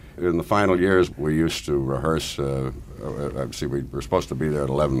in the final years, we used to rehearse. See, we were supposed to be there at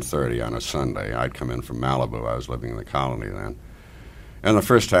 11:30 on a Sunday. I'd come in from Malibu. I was living in the colony then. And the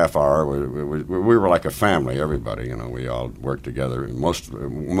first half hour, we were like a family. Everybody, you know, we all worked together.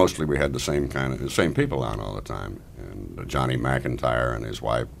 Mostly, we had the same people on all the time. And Johnny McIntyre and his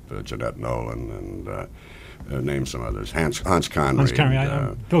wife Jeanette Nolan, and name some others. Hans Conried. Hans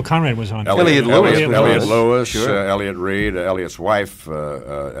Conried. Bill Conrad was on. Elliot Lewis. Elliot Lewis. Sure. Elliot Reed. Elliot's wife,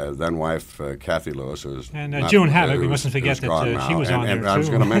 then wife Kathy Lewis, who's and June Havoc. We mustn't forget that she was on there and too. I was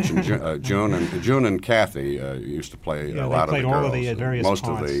going to mention June and Kathy used to play a lot of the girls, all of the various most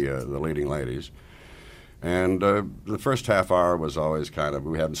parts. of the leading ladies. And the first half hour was always kind of,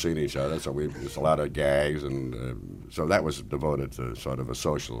 we hadn't seen each other, so it's a lot of gags, and so that was devoted to sort of a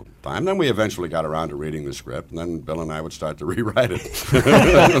social time. Then we eventually got around to reading the script, and then Bill and I would start to rewrite it,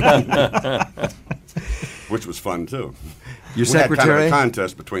 which was fun too. Your we secretary? had kind of a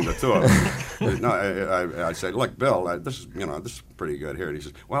contest between the two of us. No, I said, "Look, Bill, this is pretty good here." And he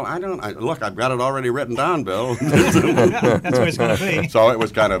says, "Well, look, I've got it already written down, Bill." That's where it's going to be. So it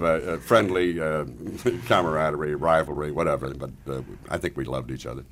was kind of a friendly camaraderie, rivalry, whatever. But I think we loved each other.